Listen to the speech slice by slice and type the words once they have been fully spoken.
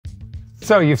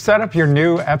So you've set up your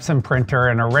new EPSON printer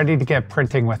and are ready to get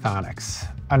printing with ONYX.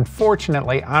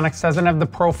 Unfortunately, ONYX doesn't have the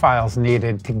profiles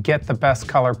needed to get the best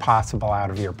color possible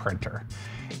out of your printer.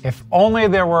 If only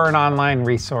there were an online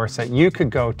resource that you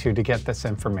could go to get this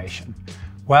information.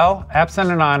 Well,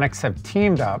 EPSON and ONYX have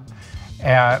teamed up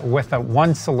with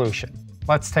one solution.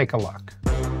 Let's take a look.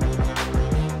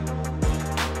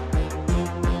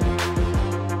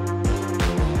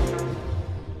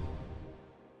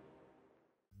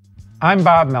 I'm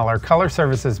Bob Miller, Color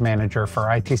Services Manager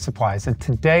for IT Supplies, and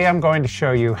today I'm going to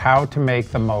show you how to make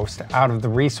the most out of the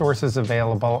resources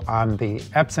available on the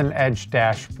EPSON Edge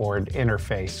dashboard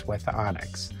interface with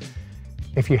ONYX.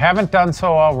 If you haven't done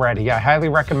so already, I highly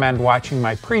recommend watching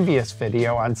my previous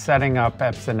video on setting up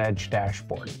EPSON Edge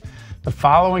dashboard. The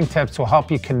following tips will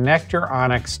help you connect your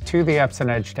ONYX to the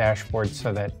EPSON Edge dashboard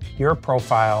so that your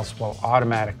profiles will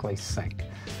automatically sync.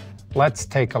 Let's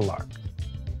take a look.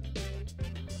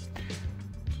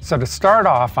 So to start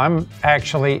off, I'm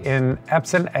actually in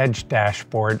EPSON Edge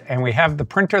dashboard, and we have the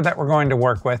printer that we're going to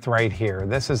work with right here.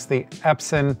 This is the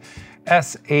EPSON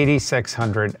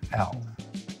S8600L.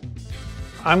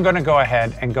 I'm going to go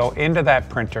ahead and go into that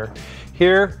printer.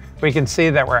 Here we can see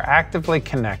that we're actively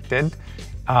connected,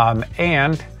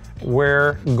 and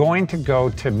we're going to go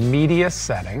to Media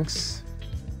Settings,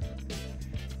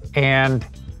 and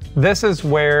this is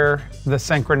where the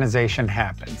synchronization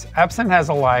happens. EPSON has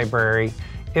a library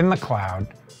in the cloud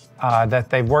that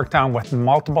they've worked on with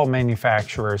multiple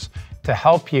manufacturers to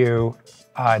help you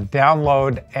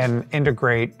download and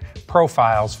integrate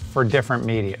profiles for different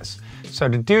medias. So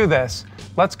to do this,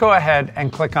 let's go ahead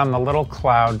and click on the little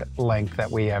cloud link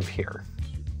that we have here.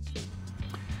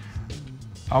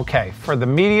 Okay, for the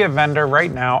media vendor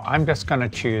right now, I'm just going to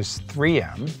choose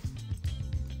 3M,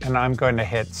 and I'm going to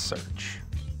hit search.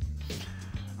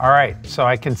 All right, so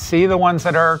I can see the ones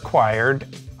that are acquired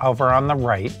over on the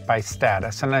right by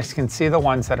status, and I can see the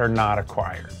ones that are not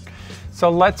acquired.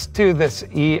 So let's do this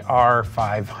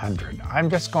ER500. I'm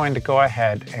just going to go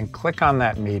ahead and click on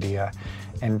that media,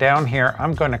 and down here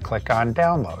I'm going to click on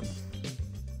download.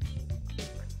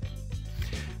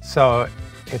 So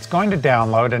it's going to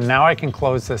download, and now I can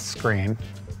close this screen.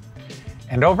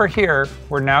 And over here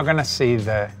we're now going to see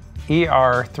the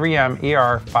 3M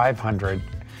ER500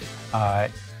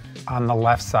 on the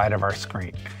left side of our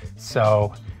screen.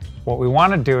 So what we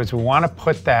want to do is we want to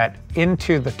put that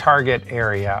into the target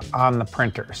area on the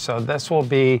printer. So this will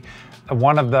be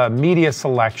one of the media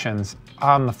selections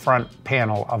on the front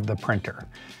panel of the printer.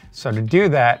 So to do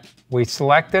that, we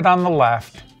select it on the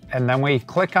left, and then we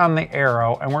click on the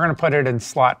arrow, and we're going to put it in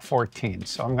slot 14.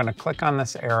 So I'm going to click on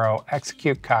this arrow,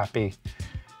 execute copy,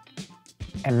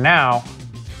 and now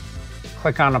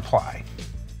click on apply.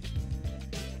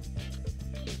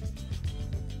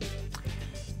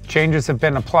 Changes have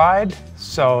been applied,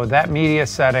 so that media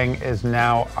setting is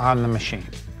now on the machine.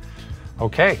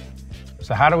 Okay,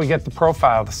 so how do we get the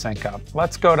profile to sync up?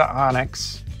 Let's go to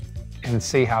ONYX and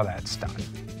see how that's done.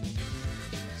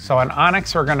 So on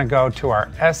ONYX, we're going to go to our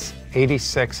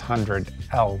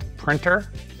S8600L printer,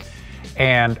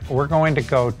 and we're going to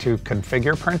go to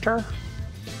Configure Printer,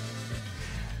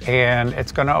 and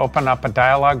it's going to open up a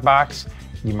dialog box.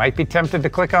 You might be tempted to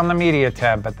click on the Media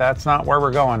tab, but that's not where we're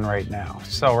going right now.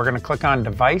 So we're going to click on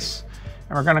Device,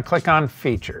 and we're going to click on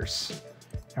Features.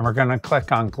 And we're going to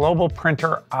click on Global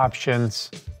Printer Options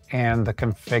and the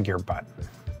Configure button.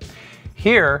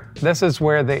 Here, this is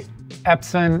where the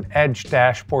EPSON Edge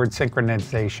dashboard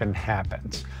synchronization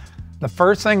happens. The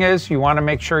first thing is you want to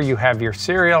make sure you have your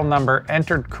serial number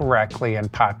entered correctly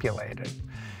and populated.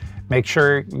 Make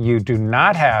sure you do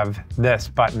not have this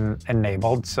button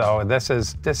enabled. So this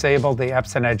is disable the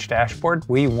EPSON Edge dashboard.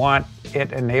 We want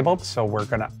it enabled, so we're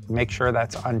going to make sure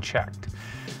that's unchecked.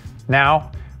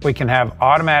 Now we can have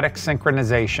automatic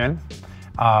synchronization.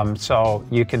 So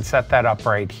you can set that up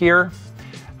right here.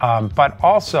 But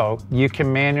also you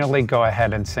can manually go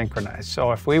ahead and synchronize.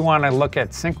 So if we want to look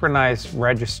at synchronized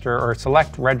register or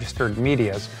select registered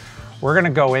medias, we're going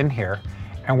to go in here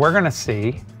and we're going to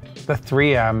see the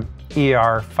 3M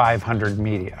ER500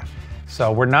 media.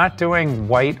 So we're not doing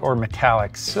white or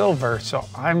metallic silver, so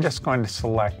I'm just going to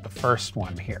select the first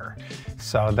one here.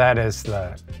 So that is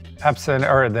the EPSON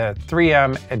or the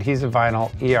 3M adhesive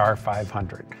vinyl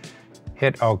ER500.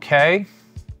 Hit OK,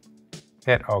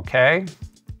 hit OK,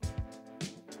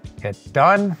 hit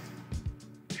done,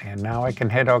 and now I can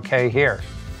hit OK here.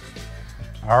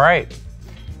 All right,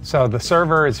 so the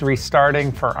server is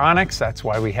restarting for ONYX. That's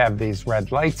why we have these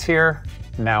red lights here.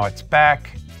 Now it's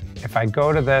back. If I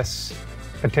go to this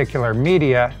particular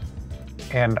media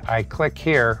and I click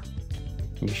here,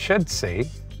 you should see,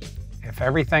 if if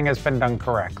everything has been done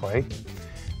correctly,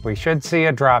 we should see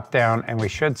a drop down and we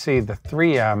should see the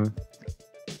 3M,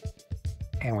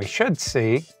 and we should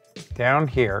see down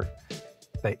here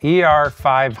the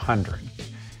ER500.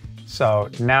 So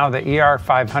now the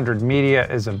ER500 media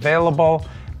is available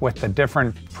with the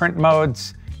different print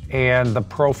modes, and the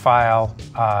profile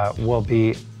will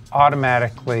be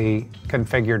automatically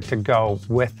configured to go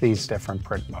with these different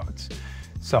print modes.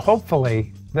 So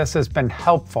hopefully this has been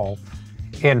helpful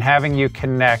in having you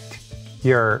connect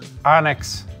your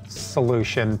ONYX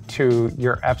solution to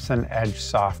your EPSON Edge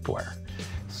software.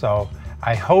 So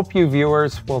I hope you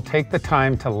viewers will take the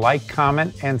time to like,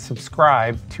 comment, and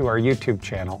subscribe to our YouTube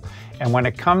channel. And when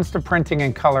it comes to printing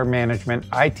and color management,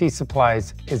 IT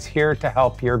Supplies is here to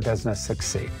help your business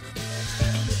succeed.